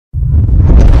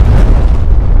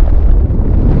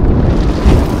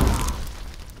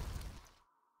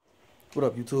What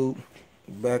up, YouTube?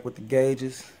 Back with the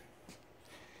gauges.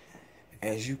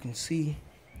 As you can see,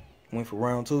 went for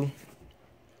round two.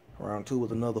 Round two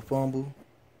with another fumble.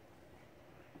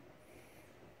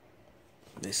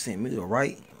 They sent me the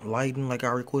right lighting like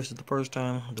I requested the first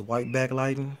time, the white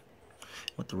backlighting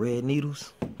with the red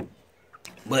needles.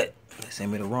 But they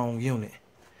sent me the wrong unit.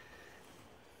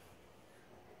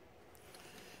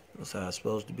 That's how it's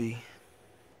supposed to be.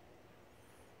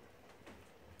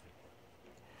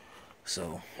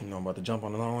 So, I'm about to jump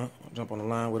on the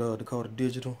line with Dakota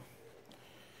Digital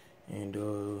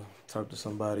and talk to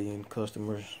somebody in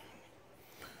customer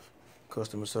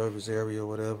service area or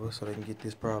whatever, so they can get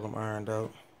this problem ironed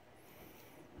out.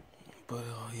 But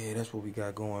yeah, that's what we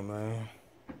got going, man.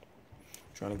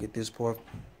 Trying to get this part,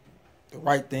 the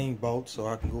right thing bolt, so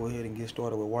I can go ahead and get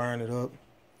started with wiring it up.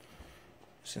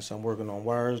 Since I'm working on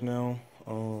wires now,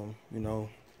 you know,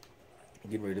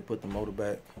 getting ready to put the motor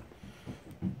back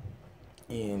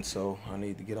in, so I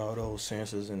need to get all those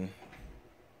sensors and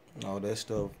all that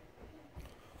stuff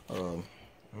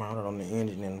mounted on the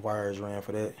engine, and wires ran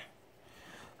for that.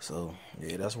 So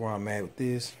yeah, that's where I'm at with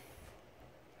this.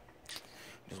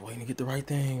 Just waiting to get the right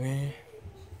thing, man.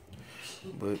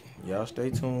 But y'all stay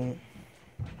tuned.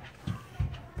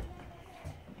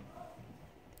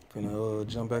 Gonna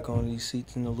jump back on these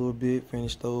seats in a little bit,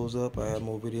 finish those up. I have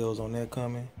more videos on that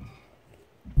coming.